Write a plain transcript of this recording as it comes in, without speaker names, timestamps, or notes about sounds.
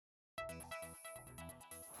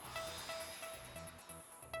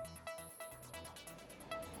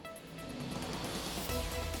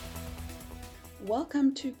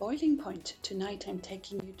Welcome to Boiling Point. Tonight I'm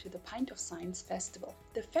taking you to the Pint of Science festival.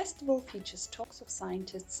 The festival features talks of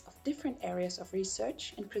scientists of different areas of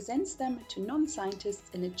research and presents them to non-scientists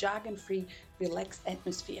in a jargon-free, relaxed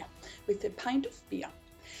atmosphere with a pint of beer.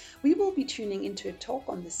 We will be tuning into a talk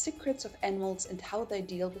on the secrets of animals and how they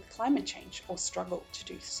deal with climate change or struggle to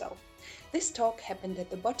do so. This talk happened at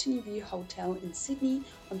the Botany View Hotel in Sydney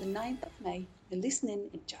on the 9th of May. You'll listen in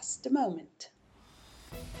just a moment.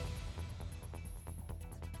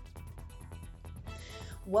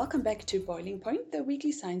 Welcome back to Boiling Point, the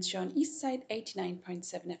weekly science show on Eastside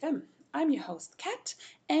 89.7 FM. I'm your host, Kat,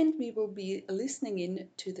 and we will be listening in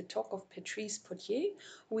to the talk of Patrice Potier,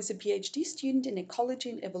 who is a PhD student in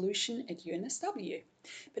ecology and evolution at UNSW.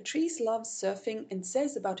 Patrice loves surfing and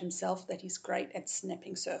says about himself that he's great at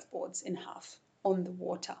snapping surfboards in half on the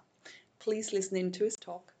water. Please listen in to his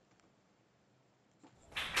talk.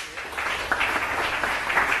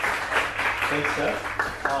 Thanks, Kat.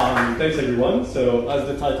 Thanks, everyone. So, as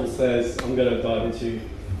the title says, I'm going to dive into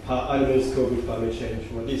how animals cope with climate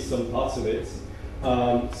change, or at least some parts of it.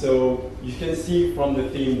 So, you can see from the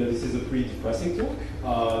theme that this is a pretty depressing talk.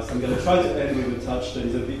 So, I'm going to try to end with a touch that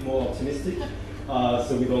is a bit more optimistic,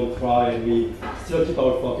 so we don't cry and we still keep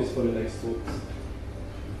our focus for the next talks.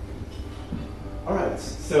 Alright,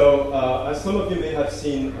 so as some of you may have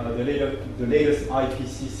seen, the latest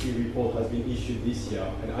IPCC report has been issued this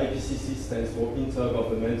year, and IPCC stands for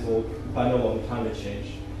Intergovernmental Panel on Climate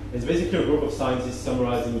Change. It's basically a group of scientists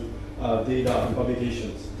summarizing data and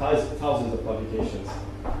publications, thousands of publications,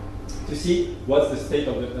 to see what's the state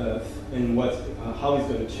of the Earth and how it's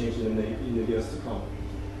going to change in the years to come.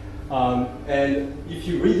 And if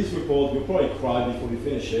you read this report, you'll probably cry before you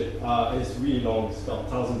finish it. It's really long, it's got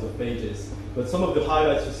thousands of pages. But some of the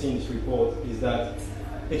highlights you see in this report is that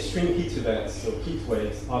extreme heat events, so heat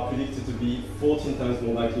waves, are predicted to be 14 times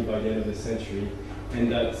more likely by the end of the century,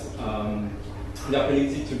 and that they are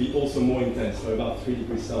predicted to be also more intense, for about 3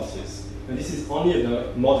 degrees Celsius. And this is only in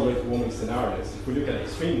the moderate warming scenarios. If we look at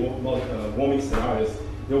extreme warming scenarios,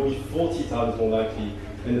 they will be 40 times more likely,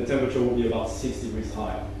 and the temperature will be about 6 degrees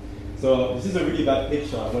higher. So this is a really bad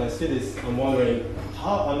picture. When I see this, I'm wondering,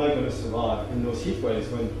 how am I going to survive in those heat waves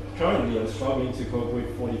when currently I'm struggling to cope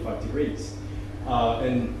with 45 degrees?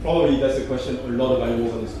 And probably that's a question a lot of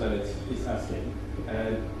animals on this planet is asking.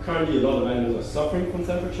 And currently a lot of animals are suffering from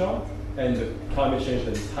temperature, and the climate change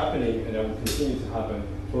that is happening and that will continue to happen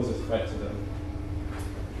poses a threat to them.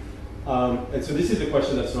 And so this is the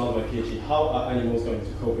question that surrounds my PhD. How are animals going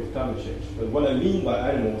to cope with climate change? But what I mean by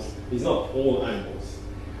animals is not all animals.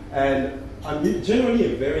 And I'm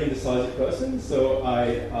generally a very indecisive person, so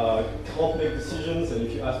I can't make decisions, and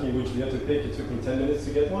if you ask me which beer to pick, it took me 10 minutes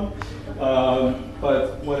to get one.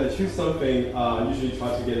 But when I choose something, I usually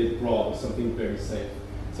try to get it broad, or something very safe.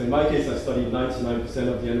 So in my case, I studied 99%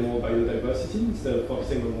 of the animal biodiversity instead of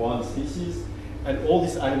focusing on one species. And all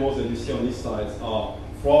these animals that you see on these slides are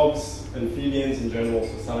frogs, amphibians in general,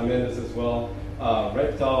 so salamanders as well,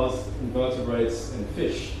 reptiles, invertebrates, and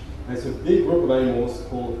fish. And it's a big group of animals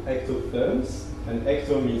called ectotherms, and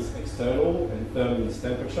ecto means external, and therm means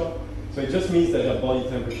temperature. So it just means that their body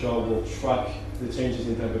temperature will track the changes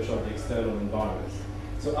in temperature of the external environment.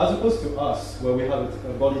 So as opposed to us, where we have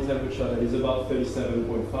a body temperature that is about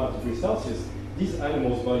 37.5 degrees Celsius, these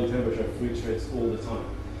animals' body temperature fluctuates all the time.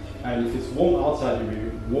 And if it's warm outside, it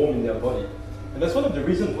will be warm in their body. And that's one of the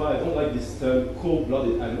reasons why I don't like this term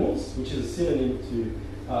cold-blooded animals, which is a synonym to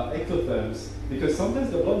ectotherms, because sometimes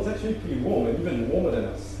the blood is actually pretty warm, and even warmer than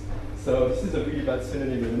us. So this is a really bad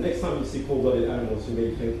synonym, and the next time you see cold-blooded animals, you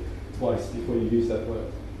may think twice before you use that word.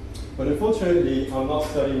 But unfortunately, I'm not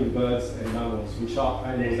studying birds and mammals, which are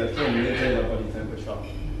animals that can maintain their body temperature.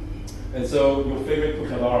 And so your favorite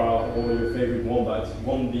kookaburra or your favorite wombat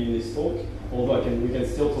won't be in this talk, although we can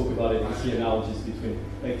still talk about it and see analogies between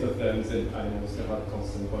ectotherms and animals that have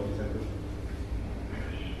constant body temperature.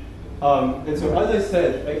 And so, as I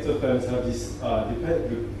said, ectotherms have this,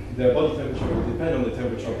 their body temperature will depend on the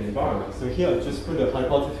temperature of the environment. So here I've just put a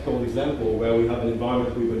hypothetical example where we have an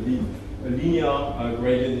environment with a linear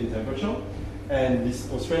gradient in temperature, and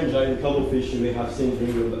this Australian giant cuttlefish you may have seen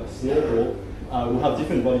during your snorkel will have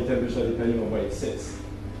different body temperature depending on where it sits.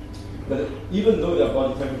 But even though their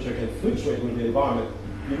body temperature can fluctuate with the environment,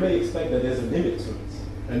 you may expect that there's a limit to it.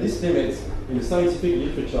 And this limit, in the scientific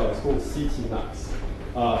literature, is called CT max.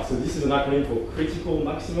 So this is an acronym for critical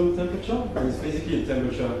maximum temperature, and it's basically the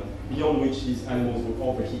temperature beyond which these animals will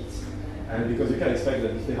overheat. And because you can expect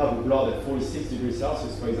that if they have a blood at 46 degrees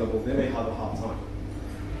Celsius, for example, they may have a hard time.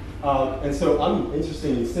 And so I'm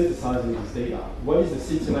interested in synthesizing this data. What is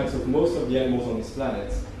the CT max of most of the animals on this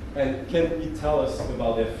planet? And can it tell us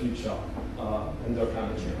about their future? under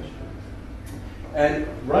climate change. And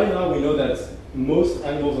right now we know that most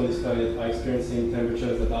animals on this planet are experiencing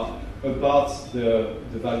temperatures that are about the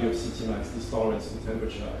value of Ct max, this tolerance to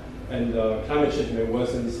temperature. And climate change may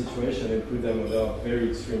worsen the situation and put them under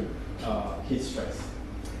very extreme heat stress.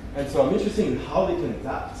 And so I'm interested in how they can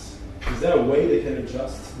adapt. Is there a way they can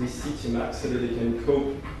adjust this Ct max so that they can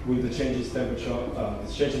cope with the changes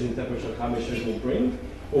in temperature climate change will bring?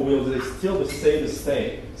 Or will they still stay the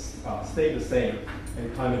same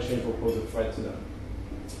and climate change will pose a threat to them?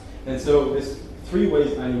 And so there's three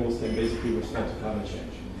ways animals can basically respond to climate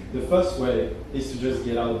change. The first way is to just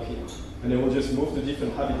get out of heat. And they will just move to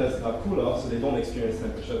different habitats that are cooler so they don't experience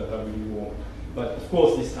temperature that are really warm. But of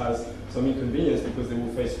course this has some inconvenience because they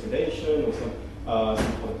will face predation or some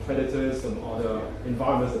other predators, some other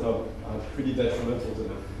environments that are pretty detrimental to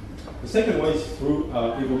them. The second way is through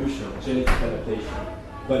evolution, genetic adaptation.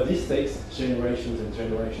 But this takes generations and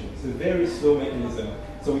generations. It's a very slow mechanism,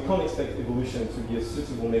 so we can't expect evolution to be a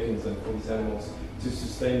suitable mechanism for these animals to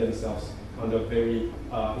sustain themselves under very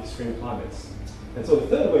extreme climates. And so the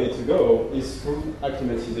third way to go is through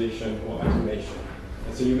acclimatization or acclimation.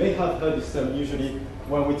 And so you may have heard this term usually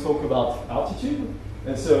when we talk about altitude.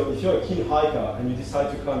 And so if you're a keen hiker and you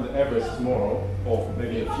decide to climb the Everest tomorrow, or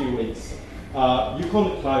maybe a few weeks, you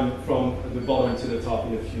can't climb from the bottom to the top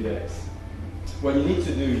in a few days. What you need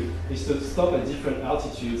to do is to stop at different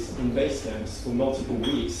altitudes in base camps for multiple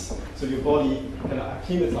weeks, so your body can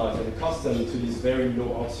acclimatize and accustom to this very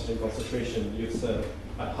low oxygen concentration you observe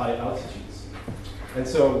at high altitudes. And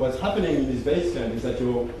so what's happening in this base camp is that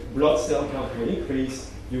your blood cell count will increase,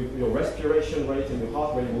 your respiration rate and your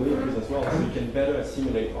heart rate will increase as well, so you can better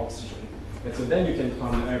assimilate oxygen. And so then you can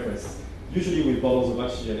climb the Everest, usually with bottles of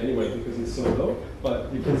oxygen anyway because it's so low,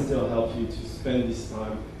 but it can still help you to spend this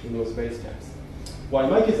time in those base camps. Well, in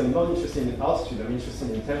my case, I'm not interested in altitude, I'm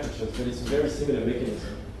interested in temperatures, but it's a very similar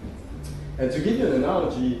mechanism. And to give you an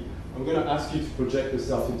analogy, I'm going to ask you to project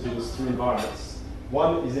yourself into those two environments.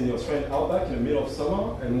 One is in the Australian outback in the middle of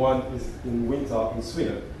summer, and one is in winter in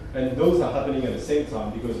Sweden. And those are happening at the same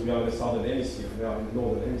time because we are in the southern hemisphere, we are in the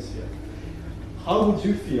northern hemisphere. How would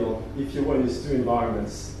you feel if you were in these two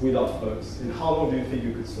environments without clothes? And how long do you think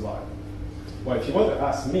you could survive? Well, if you want to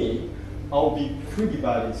ask me, I'll be pretty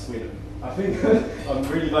bad in Sweden. I think I'm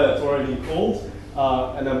really bad at tolerating cold,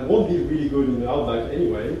 and I won't be really good in the outback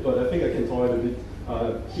anyway, but I think I can tolerate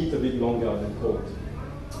heat a bit longer than cold.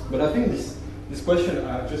 But I think this question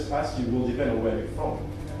I just asked you will depend on where you're from.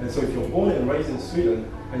 And so if you're born and raised in Sweden,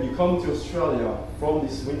 and you come to Australia from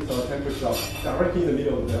this winter temperature directly in the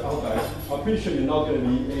middle of the outback, I'm pretty sure you're not going to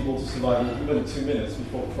be able to survive even 2 minutes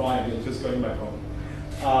before crying and just going back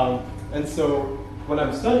home. And so what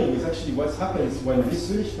I'm studying is actually what happens when this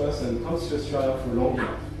Swedish person comes to Australia for long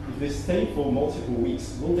enough. If they stay for multiple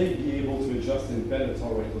weeks, will they be able to adjust and better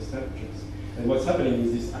tolerate those temperatures? And what's happening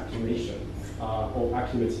is this acclimation, or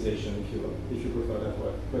acclimatization if you prefer that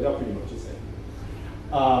word, but they're pretty much the same.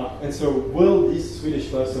 And so will this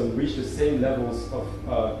Swedish person reach the same levels of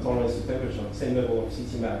tolerance to temperature, same level of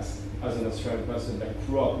Ct max as an Australian person that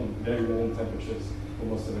grew up in very warm temperatures for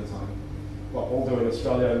most of the time? Well, although in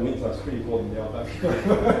Australia in winter it's pretty cold in the outback.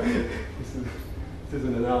 This is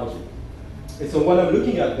an analogy. And so what I'm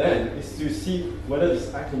looking at then is to see whether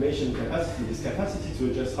this acclimation capacity, this capacity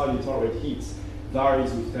to adjust how you tolerate heat,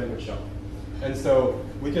 varies with temperature. And so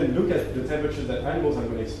we can look at the temperatures that animals are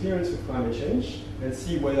going to experience with climate change and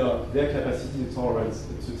see whether their capacity to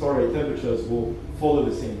tolerate temperatures will follow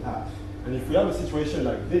the same path. And if we have a situation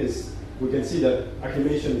like this, we can see that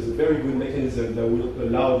acclimation is a very good mechanism that will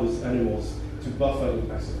allow those animals to buffer the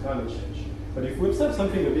impacts of climate change. But if we observe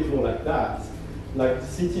something a bit more like that, like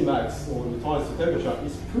Ct max or the tolerance to temperature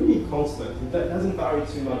is pretty constant. It doesn't vary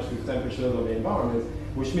too much with temperatures of the environment,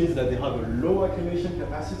 which means that they have a low acclimation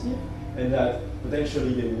capacity and that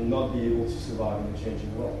potentially they will not be able to survive in a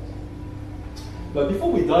changing world. But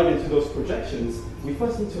before we dive into those projections, we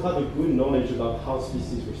first need to have a good knowledge about how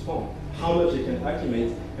species respond, how much they can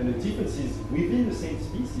acclimate, and the differences within the same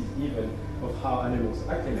species even of how animals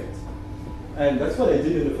acclimate. And that's what I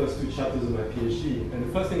did in the first 2 chapters of my PhD. And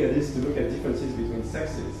the first thing I did is to look at differences between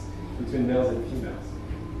sexes, between males and females.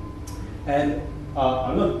 And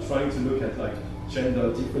I'm not trying to look at like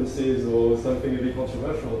gender differences or something a bit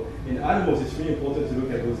controversial. In animals, it's really important to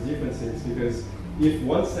look at those differences because if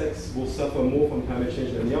one sex will suffer more from climate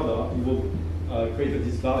change than the other, it will create a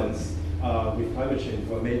disbalance with climate change,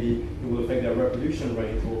 where maybe it will affect their reproduction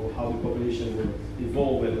rate or how the population will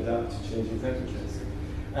evolve and adapt to changing temperatures.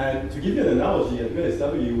 And to give you an analogy, at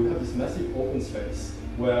UNSW we have this massive open space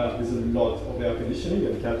where there's a lot of air conditioning,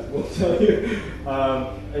 and Kat will tell you.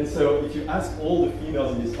 And so if you ask all the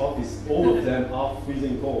females in this office, all of them are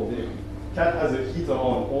freezing cold. Kat has a heater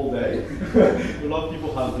on all day. A lot of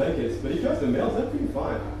people have blankets, but if you ask the males, they're pretty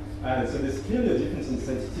fine. And so there's clearly a difference in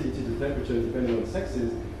sensitivity to temperature depending on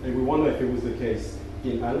sexes, and we wonder if it was the case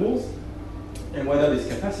in animals, and whether this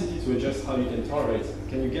capacity to adjust how you can tolerate,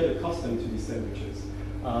 can you get accustomed to these temperatures,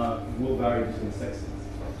 will vary between sexes.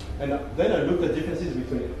 And then I looked at differences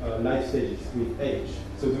between life stages with age.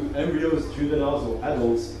 So do embryos, juveniles, or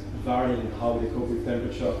adults vary in how they cope with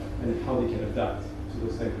temperature and how they can adapt to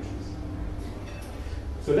those temperatures?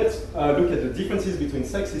 So let's look at the differences between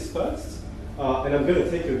sexes first, and I'm going to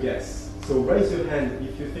take a guess. So raise your hand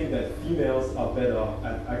if you think that females are better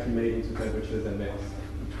at acclimating to temperatures than males.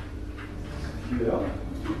 Yeah.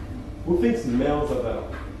 Who thinks males are better?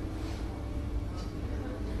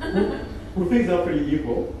 Who thinks they're pretty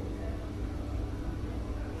equal?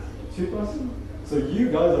 2%? So you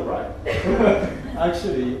guys are right.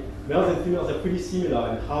 Actually, males and females are pretty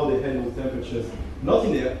similar in how they handle temperatures, not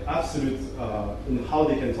in their absolute, in how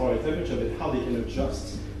they can tolerate temperature, but how they can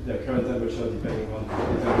adjust their current temperature depending on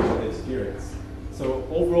the temperature they experience. So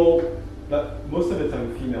overall, but most of the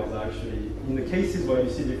time females are actually, in the cases where you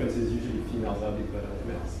see differences, usually females are a bit better than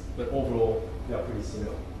males. But overall, they are pretty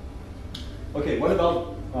similar. Okay, what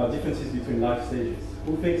about differences between life stages?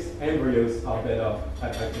 Who thinks embryos are better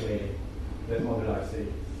at acclimating than other life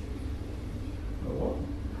stages? No one?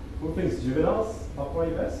 Who thinks juveniles are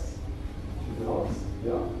probably best? Juveniles,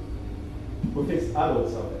 yeah. Who thinks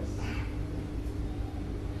adults are best?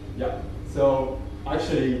 Yeah. So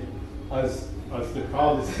actually, as the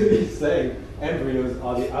crowd is saying, embryos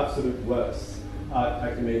are the absolute worst at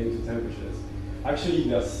acclimating to temperatures. Actually,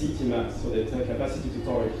 their CT mass, so their capacity to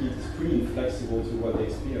tolerate heat, is pretty inflexible to what they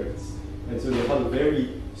experience. And so they have a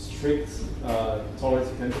very strict tolerance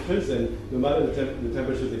to temperatures, and no matter the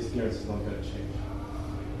temperatures they experience is not going to change.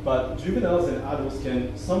 But juveniles and adults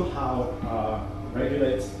can somehow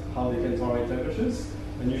regulate how they can tolerate temperatures,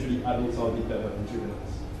 and usually adults are a bit better than juveniles.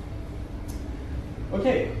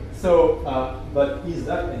 Okay, so, but is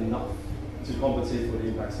that enough to compensate for the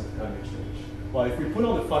impacts of climate change? Well, if we put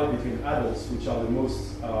on the fight between adults, which are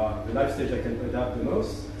the life stage that can adapt the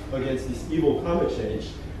most, against this evil climate change,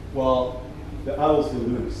 well, the adults will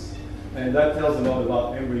lose. And that tells a lot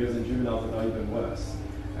about embryos and juveniles that are even worse.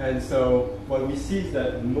 And so what we see is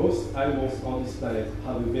that most animals on this planet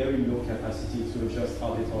have a very low capacity to adjust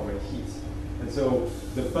how they tolerate heat. And so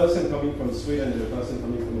the person coming from Sweden and the person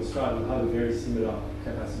coming from Australia will have a very similar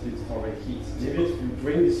capacity to tolerate heat. Maybe if you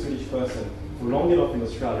bring this Swedish person for long enough in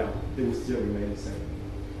Australia, they will still remain the same.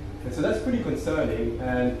 And so that's pretty concerning.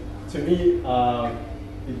 And to me,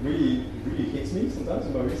 it really hits me sometimes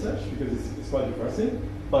in my research because it's quite depressing.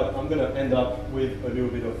 But I'm going to end up with a little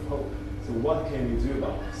bit of hope. So what can we do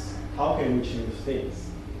about this? How can we change things?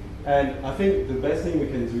 And I think the best thing we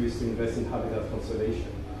can do is to invest in habitat conservation.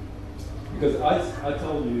 Because I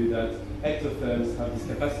told you that ectotherms have this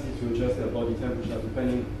capacity to adjust their body temperature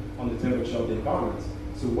depending on the temperature of the environment.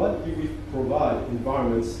 So what if we provide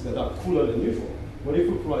environments that are cooler than usual? What if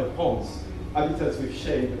we provide ponds, habitats with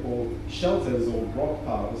shade, or shelters or rock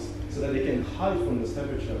piles so that they can hide from those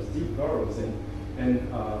temperatures, deep burrows, and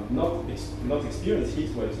not experience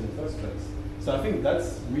heat waves in the first place? So I think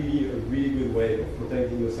that's really a really good way of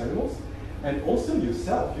protecting those animals. And also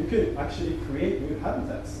yourself, you can actually create new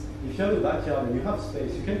habitats. If you have a backyard and you have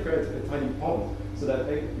space, you can create a tiny pond so that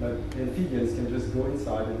amphibians can just go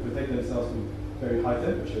inside and protect themselves from very high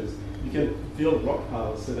temperatures. You can build rock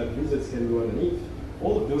piles so that lizards can go underneath.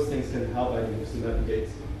 All of those things can help animals to navigate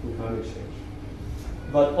through climate change.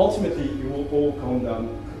 But ultimately, it will all come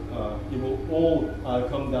down.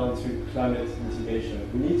 Come down to climate mitigation.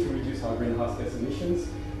 We need to reduce our greenhouse gas emissions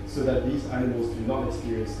so that these animals do not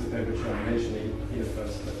experience the temperature I'm mentioning in the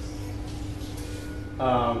first place.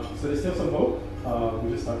 So there's still some hope. We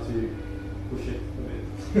just have to push it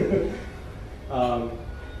a bit.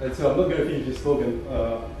 And so I'm not going to finish this talk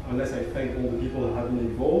unless I thank all the people that have been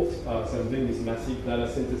involved. So I'm doing this massive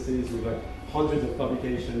data synthesis with like hundreds of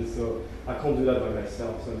publications, so I can't do that by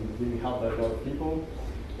myself. So I'm being helped by a lot of people.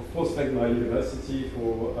 Of course, thank my university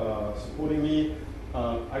for supporting me.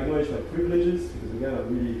 I acknowledge my privileges, because again, I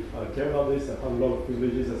really care about this. I have a lot of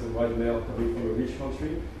privileges as a white male coming from a rich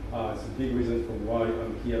country. It's a big reason for why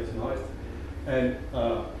I'm here tonight. And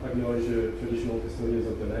I acknowledge the traditional custodians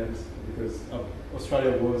of the land, because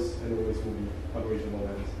Australia was and always will be Aboriginal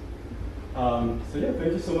land. So yeah,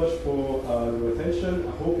 thank you so much for your attention.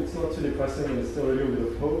 I hope it's not too depressing and there's still a little bit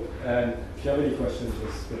of hope. And if you have any questions,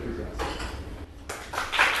 just feel free to ask.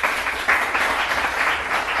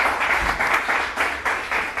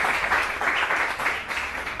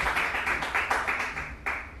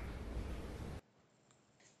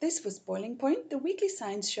 This was Boiling Point, the weekly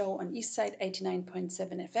science show on Eastside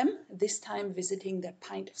 89.7 FM, this time visiting the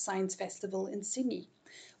Pint of Science Festival in Sydney.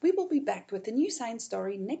 We will be back with a new science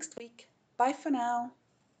story next week. Bye for now.